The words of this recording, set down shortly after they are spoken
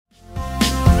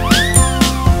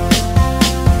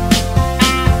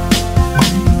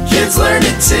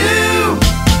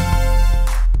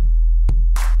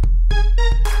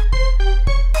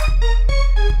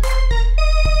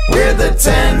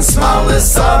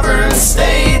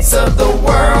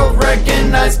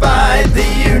recognized by the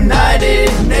United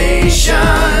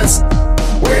Nations.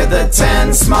 We're the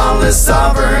 10 smallest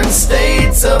sovereign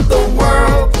states of the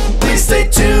world. Please stay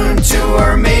tuned to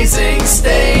our amazing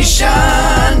station.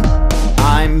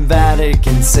 I'm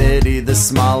Vatican City, the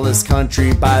smallest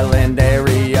country by land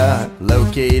area,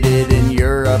 located in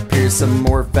Europe. Here's some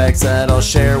more facts that I'll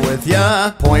share with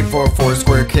ya. 0.44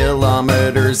 square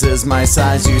kilometers is my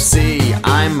size, you see.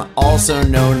 I'm also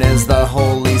known as the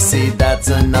Holy See. That's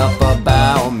enough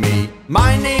about me.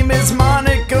 My name is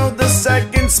Monaco, the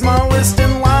second smallest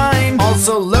in line,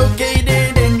 also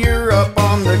located in Europe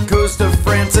on the coast of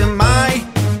France. And my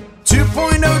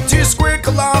 2.02 square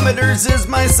kilometers is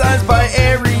my size by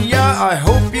area. I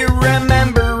hope you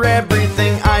remember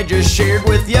everything I just shared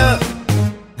with ya.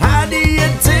 How do you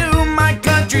do? My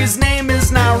country's name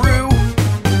is Nauru,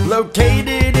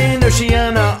 located in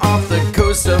Oceania off the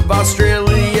coast of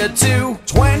Australia too.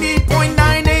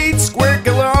 20.98 square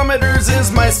kilometers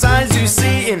is my size, you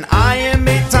see, and I am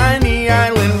a tiny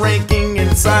island ranking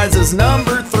in size as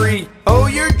number 3. Oh,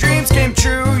 your dreams came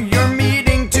true, you're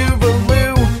meeting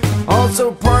Tuvalu,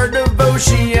 also part of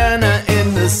Oceania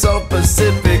in the South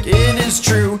Pacific. It is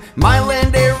true, my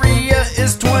land area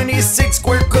is 26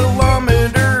 square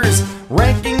kilometers,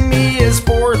 ranking me as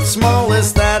 4th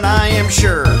smallest, that I am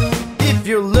sure. If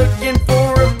you're looking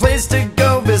for a place to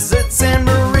go, visit San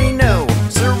Marino,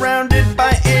 surrounded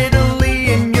by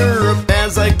Italy and Europe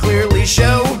as I clearly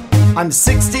show. I'm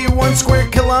 61 square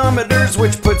kilometers,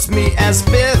 which puts me as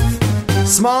 5th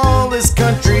smallest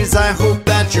countries. I hope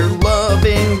that you're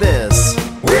loving this.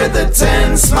 We're the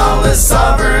 10 smallest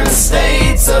sovereign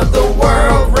states of the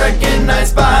world,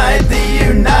 recognized by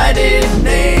the United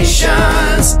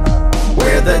Nations.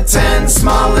 We're the 10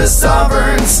 smallest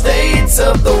sovereign states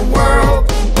of the world.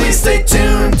 Please stay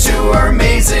tuned to our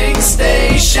amazing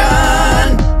station.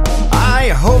 I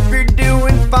hope you're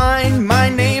doing fine. My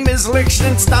name is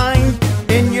Liechtenstein.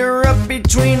 In Europe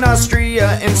between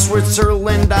Austria and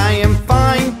Switzerland I am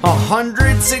fine.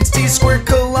 160 square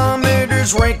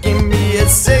kilometers, ranking me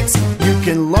as 6. You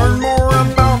can learn more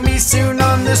about me soon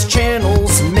on this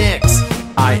channel's mix.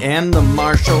 I am the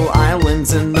Marshall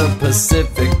Islands in the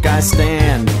Pacific I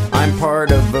stand. I'm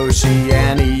part of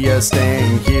Oceania,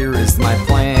 staying here is my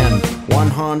plan.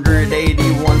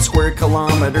 181 square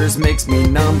kilometers makes me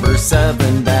number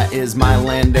 7. That is my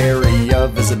land area.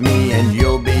 Visit me and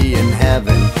you'll be in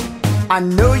heaven. I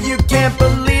know you can't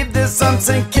believe this, I'm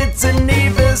St. Kitts and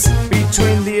Nevis,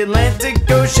 between the Atlantic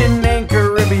Ocean and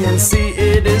Caribbean Sea.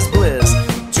 It is bliss.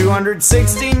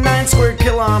 269 square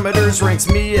kilometers ranks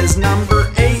me as number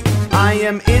 8. I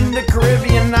am in the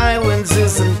Caribbean islands,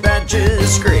 isn't that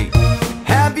just great?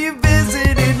 Have you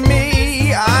visited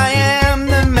me? I am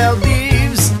the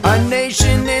Maldives, a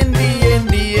nation in the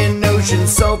Indian Ocean,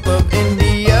 south of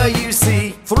India, you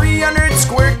see. 300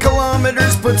 square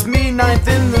kilometers puts me 9th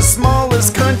in the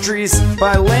smallest countries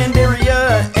by land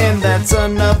area, and that's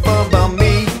enough about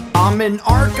me. I'm an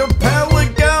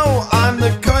archipelago, I'm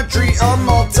the country of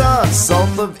Malta,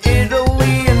 south of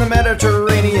Italy in the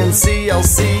Mediterranean Sea. I'll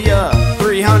see ya.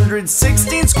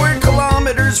 316 square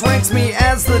kilometers ranks me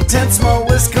as the 10th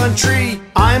smallest country.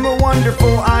 I'm a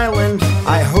wonderful island,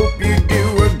 I hope you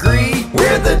do agree.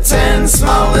 We're the 10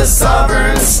 smallest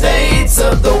sovereign states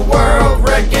of the world,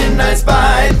 recognized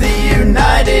by the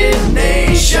United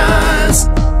Nations.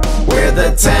 We're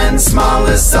the 10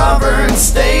 smallest sovereign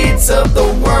states of the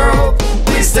world.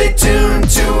 Please stay tuned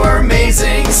to our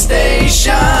amazing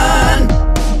station.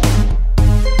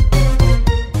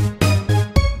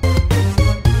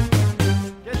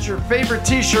 Get your favorite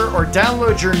t-shirt or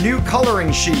download your new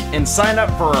coloring sheet and sign up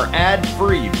for our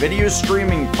ad-free video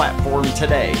streaming platform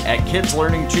today at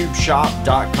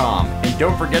kidslearningtubeshop.com. And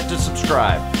don't forget to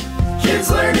subscribe. Kids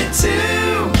learn it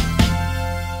too!